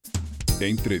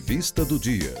Entrevista do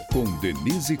dia com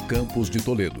Denise Campos de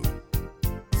Toledo.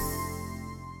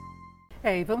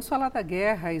 E vamos falar da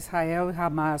guerra Israel e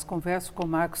Hamas. Converso com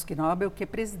Marcos Knobel, que é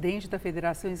presidente da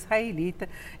Federação Israelita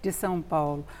de São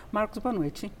Paulo. Marcos, boa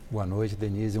noite. Boa noite,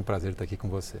 Denise. Um prazer estar aqui com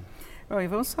você. E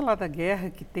vamos falar da guerra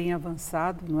que tem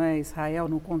avançado, não é? Israel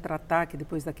no contra-ataque,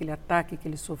 depois daquele ataque que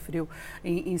ele sofreu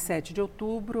em 7 de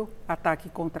outubro, ataque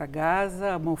contra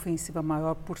Gaza, uma ofensiva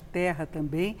maior por terra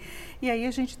também. E aí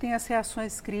a gente tem as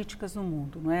reações críticas no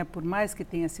mundo, não é? Por mais que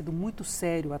tenha sido muito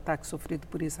sério o ataque sofrido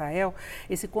por Israel,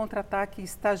 esse contra-ataque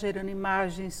está gerando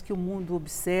imagens que o mundo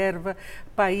observa,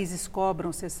 países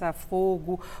cobram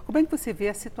cessar-fogo. Como é que você vê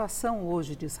a situação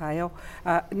hoje de Israel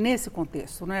nesse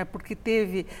contexto, não é? Porque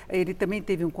ele também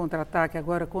teve um contra-ataque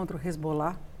agora contra o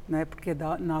Hezbollah, né, porque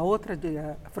na outra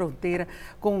fronteira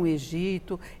com o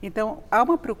Egito. Então, há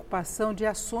uma preocupação de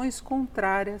ações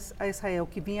contrárias a Israel,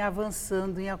 que vinha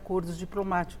avançando em acordos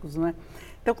diplomáticos, não é?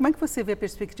 Então, como é que você vê a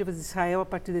perspectiva de Israel a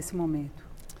partir desse momento?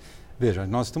 Veja,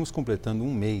 nós estamos completando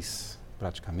um mês,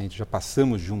 praticamente, já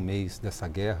passamos de um mês dessa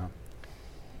guerra,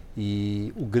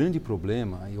 e o grande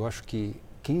problema, eu acho que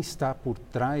quem está por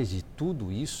trás de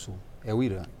tudo isso é o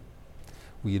Irã.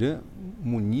 O Irã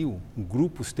muniu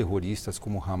grupos terroristas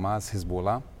como Hamas,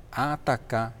 Hezbollah, a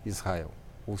atacar Israel.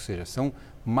 Ou seja, são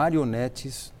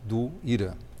marionetes do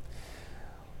Irã.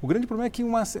 O grande problema é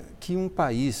que um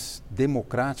país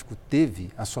democrático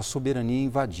teve a sua soberania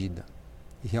invadida.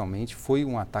 E realmente foi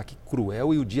um ataque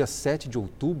cruel, e o dia 7 de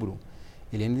outubro,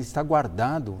 ele ainda está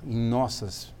guardado em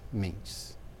nossas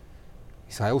mentes.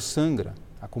 Israel sangra,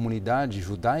 a comunidade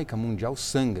judaica mundial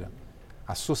sangra.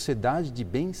 A sociedade de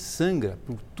bem sangra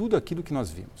por tudo aquilo que nós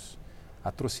vimos.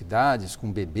 Atrocidades com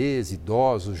bebês,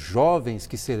 idosos, jovens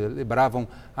que celebravam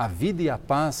a vida e a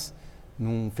paz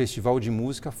num festival de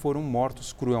música foram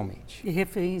mortos cruelmente. E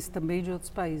reféns também de outros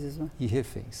países, não é? E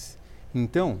reféns.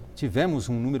 Então, tivemos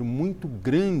um número muito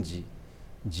grande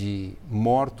de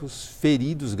mortos,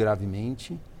 feridos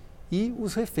gravemente, e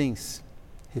os reféns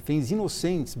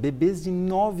inocentes, bebês de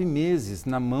 9 meses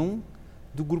na mão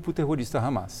do grupo terrorista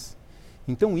Hamas.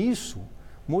 Então isso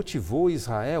motivou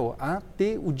Israel a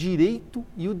ter o direito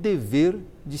e o dever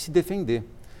de se defender.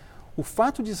 O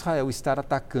fato de Israel estar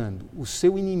atacando o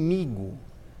seu inimigo,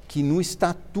 que no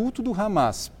estatuto do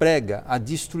Hamas prega a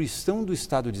destruição do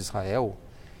Estado de Israel,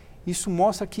 isso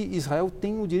mostra que Israel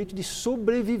tem o direito de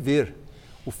sobreviver.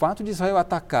 O fato de Israel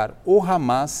atacar o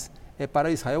Hamas é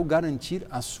para Israel garantir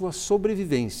a sua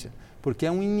sobrevivência, porque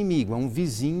é um inimigo, é um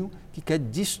vizinho que quer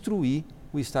destruir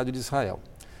o Estado de Israel.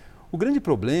 O grande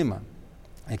problema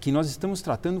é que nós estamos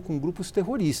tratando com grupos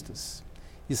terroristas.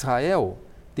 Israel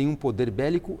tem um poder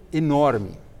bélico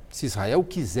enorme. Se Israel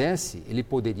quisesse, ele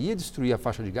poderia destruir a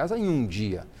faixa de Gaza em um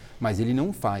dia, mas ele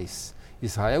não faz.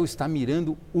 Israel está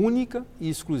mirando única e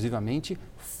exclusivamente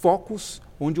focos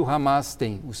onde o Hamas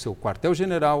tem o seu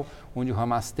quartel-general, onde o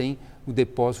Hamas tem o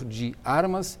depósito de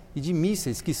armas e de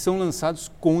mísseis que são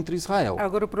lançados contra Israel.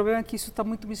 Agora, o problema é que isso está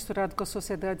muito misturado com a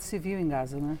sociedade civil em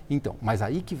Gaza, né? Então, mas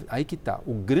aí que está.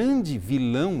 O grande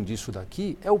vilão disso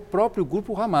daqui é o próprio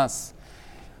grupo Hamas.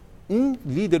 Um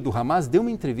líder do Hamas deu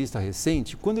uma entrevista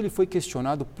recente quando ele foi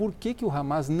questionado por que o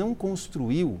Hamas não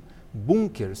construiu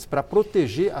bunkers para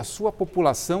proteger a sua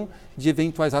população de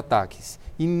eventuais ataques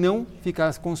e não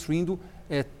ficar construindo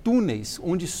túneis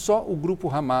onde só o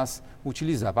grupo Hamas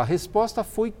utilizava. A resposta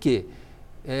foi que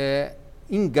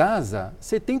em Gaza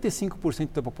 75%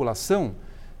 da população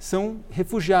são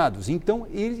refugiados. Então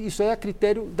isso é a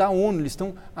critério da ONU, eles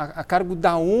estão a cargo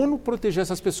da ONU proteger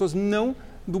essas pessoas, não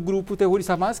do grupo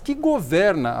terrorista Hamas que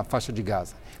governa a faixa de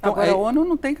Gaza. Então, agora, a ONU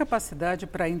não tem capacidade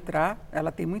para entrar,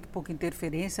 ela tem muito pouca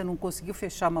interferência, não conseguiu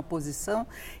fechar uma posição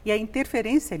e a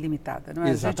interferência é limitada, não é?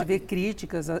 A gente vê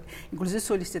críticas, inclusive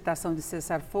solicitação de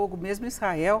cessar-fogo, mesmo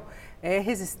Israel é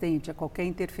resistente a qualquer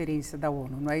interferência da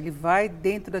ONU, não é? Ele vai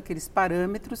dentro daqueles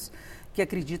parâmetros que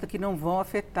acredita que não vão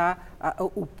afetar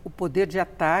o poder de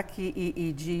ataque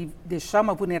e de deixar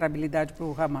uma vulnerabilidade para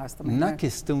o Hamas também. Na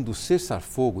questão do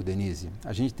cessar-fogo, Denise,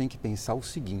 a gente tem que pensar o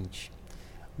seguinte: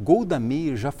 Golda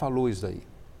Meir já falou isso daí,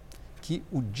 que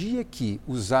o dia que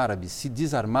os árabes se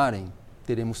desarmarem,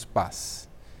 teremos paz.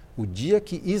 O dia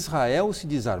que Israel se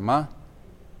desarmar,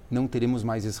 não teremos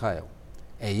mais Israel.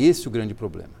 É esse o grande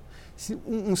problema.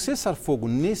 Um cessar-fogo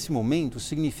nesse momento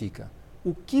significa: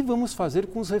 o que vamos fazer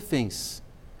com os reféns?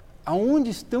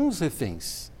 Aonde estão os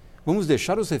reféns? Vamos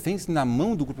deixar os reféns na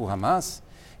mão do grupo Hamas?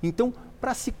 Então,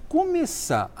 para se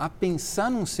começar a pensar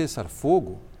num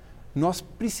cessar-fogo, nós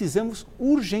precisamos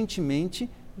urgentemente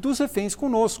dos reféns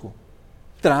conosco.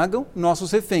 Tragam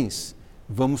nossos reféns.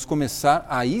 Vamos começar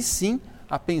aí sim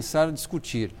a pensar, a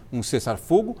discutir um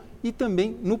cessar-fogo e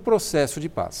também no processo de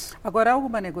paz. Agora, há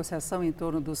alguma negociação em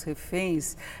torno dos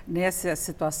reféns nessa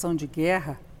situação de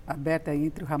guerra aberta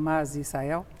entre o Hamas e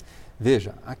Israel?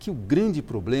 Veja, aqui o grande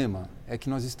problema é que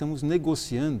nós estamos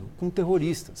negociando com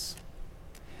terroristas.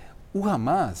 O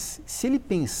Hamas, se ele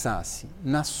pensasse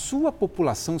na sua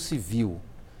população civil,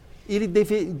 ele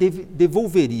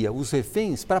devolveria os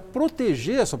reféns para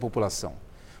proteger a sua população.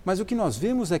 Mas o que nós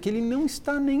vemos é que ele não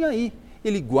está nem aí.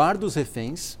 Ele guarda os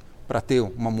reféns para ter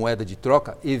uma moeda de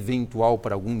troca eventual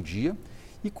para algum dia,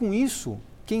 e com isso,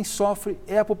 quem sofre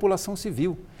é a população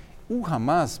civil. O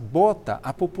Hamas bota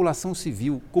a população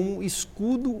civil como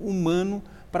escudo humano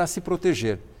para se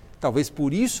proteger. Talvez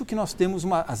por isso que nós temos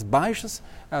as baixas,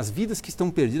 as vidas que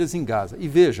estão perdidas em Gaza. E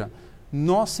veja,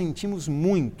 nós sentimos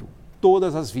muito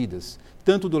todas as vidas,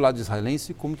 tanto do lado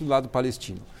israelense como do lado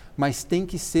palestino. Mas tem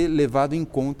que ser levado em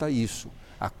conta isso.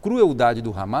 A crueldade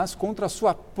do Hamas contra a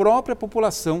sua própria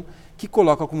população, que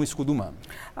coloca como escudo humano.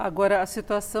 Agora, a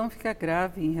situação fica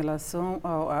grave em relação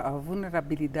à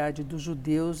vulnerabilidade dos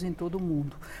judeus em todo o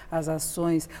mundo. As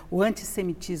ações, o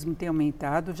antissemitismo tem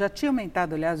aumentado, já tinha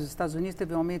aumentado, aliás, os Estados Unidos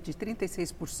teve um aumento de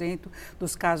 36%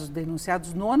 dos casos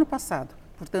denunciados no ano passado.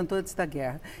 Portanto, antes da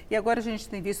guerra. E agora a gente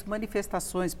tem visto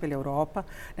manifestações pela Europa,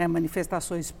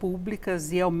 manifestações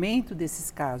públicas e aumento desses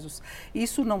casos.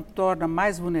 Isso não torna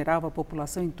mais vulnerável a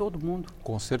população em todo o mundo?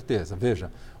 Com certeza.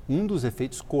 Veja, um dos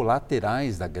efeitos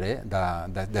colaterais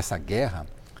dessa guerra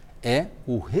é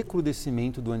o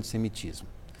recrudescimento do antissemitismo.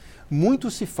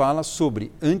 Muito se fala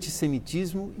sobre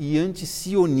antissemitismo e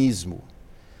antisionismo.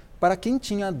 Para quem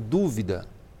tinha dúvida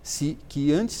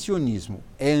que antisionismo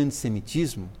é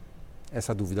antissemitismo,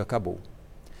 essa dúvida acabou.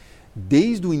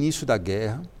 Desde o início da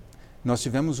guerra, nós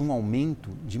tivemos um aumento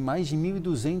de mais de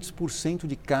 1.200%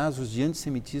 de casos de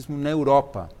antissemitismo na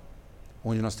Europa,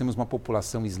 onde nós temos uma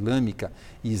população islâmica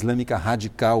e islâmica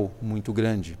radical muito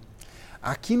grande.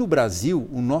 Aqui no Brasil,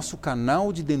 o nosso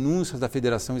canal de denúncias da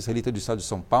Federação Israelita do Estado de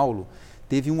São Paulo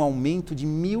teve um aumento de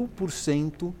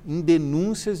 1000% em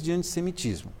denúncias de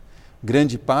antissemitismo.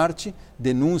 Grande parte,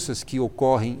 denúncias que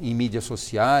ocorrem em mídias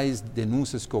sociais,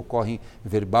 denúncias que ocorrem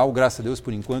verbal. Graças a Deus,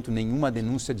 por enquanto, nenhuma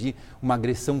denúncia de uma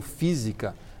agressão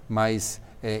física mais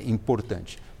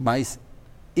importante. Mas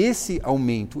esse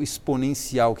aumento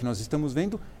exponencial que nós estamos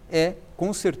vendo é,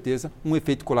 com certeza, um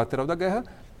efeito colateral da guerra,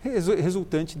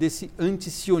 resultante desse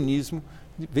antisionismo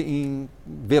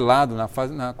velado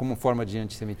como forma de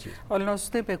antissemitismo. Olha,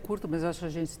 nosso tempo é curto, mas acho que a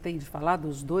gente tem de falar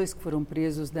dos dois que foram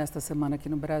presos nesta semana aqui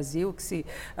no Brasil, que se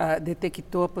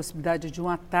detectou a possibilidade de um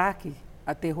ataque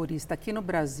a terrorista aqui no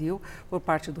Brasil por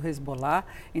parte do Hezbollah.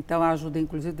 Então, a ajuda,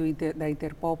 inclusive, da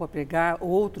Interpol para pegar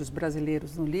outros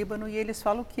brasileiros no Líbano, e eles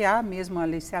falam que há mesmo um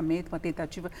aliciamento, uma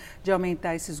tentativa de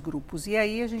aumentar esses grupos. E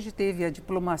aí a gente teve a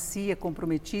diplomacia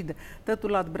comprometida, tanto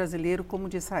do lado brasileiro como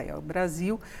de Israel. O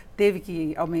Brasil teve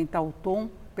que aumentar o tom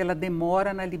pela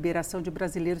demora na liberação de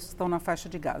brasileiros que estão na faixa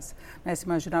de Gaza. Se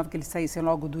imaginava que eles saíssem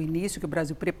logo do início, que o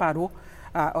Brasil preparou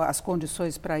as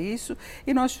condições para isso.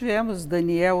 E nós tivemos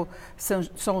Daniel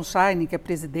Sonshine, que é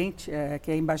presidente,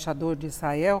 que é embaixador de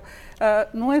Israel,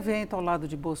 num evento ao lado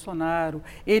de Bolsonaro.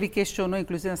 Ele questionou,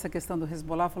 inclusive, essa questão do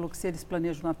Hezbollah, falou que se eles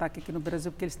planejam um ataque aqui no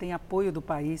Brasil, porque eles têm apoio do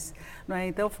país.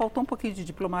 Então, faltou um pouquinho de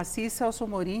diplomacia, e Celso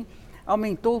Amorim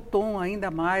aumentou o tom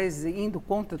ainda mais, indo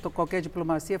contra qualquer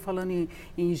diplomacia, falando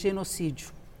em genocídio.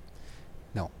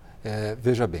 Não,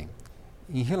 veja bem,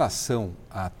 em relação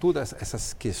a todas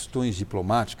essas questões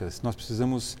diplomáticas, nós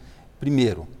precisamos,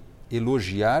 primeiro,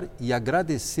 elogiar e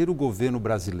agradecer o governo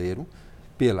brasileiro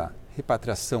pela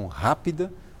repatriação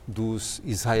rápida dos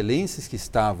israelenses que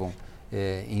estavam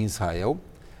em Israel.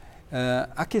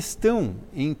 A questão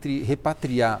entre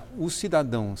repatriar os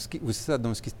cidadãos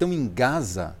que estão em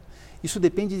Gaza, isso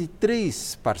depende de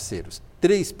três parceiros,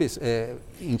 três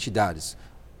entidades: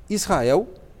 Israel,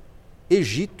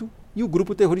 Egito e o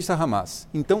grupo terrorista Hamas.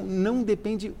 Então, não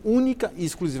depende única e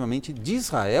exclusivamente de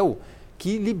Israel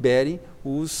que libere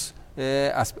os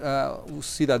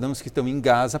cidadãos que estão em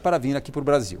Gaza para vir aqui para o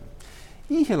Brasil.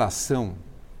 Em relação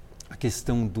à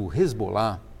questão do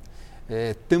Hezbollah,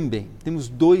 também temos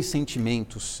dois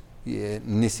sentimentos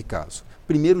nesse caso.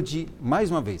 Primeiro, mais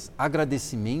uma vez,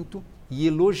 agradecimento e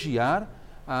elogiar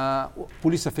a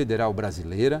Polícia Federal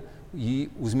brasileira e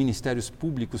os ministérios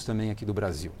públicos também aqui do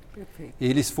Brasil. Perfeito.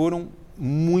 Eles foram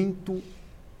muito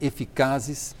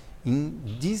eficazes em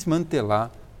desmantelar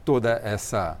toda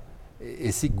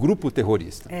esse grupo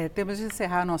terrorista. Temos de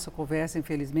encerrar a nossa conversa,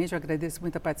 infelizmente. Eu agradeço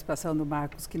muito a participação do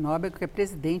Marcos Knobel, que é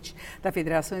presidente da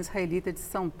Federação Israelita de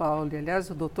São Paulo. E, aliás,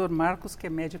 o doutor Marcos, que é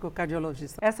médico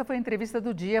cardiologista. Essa foi a entrevista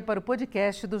do dia para o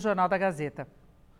podcast do Jornal da Gazeta.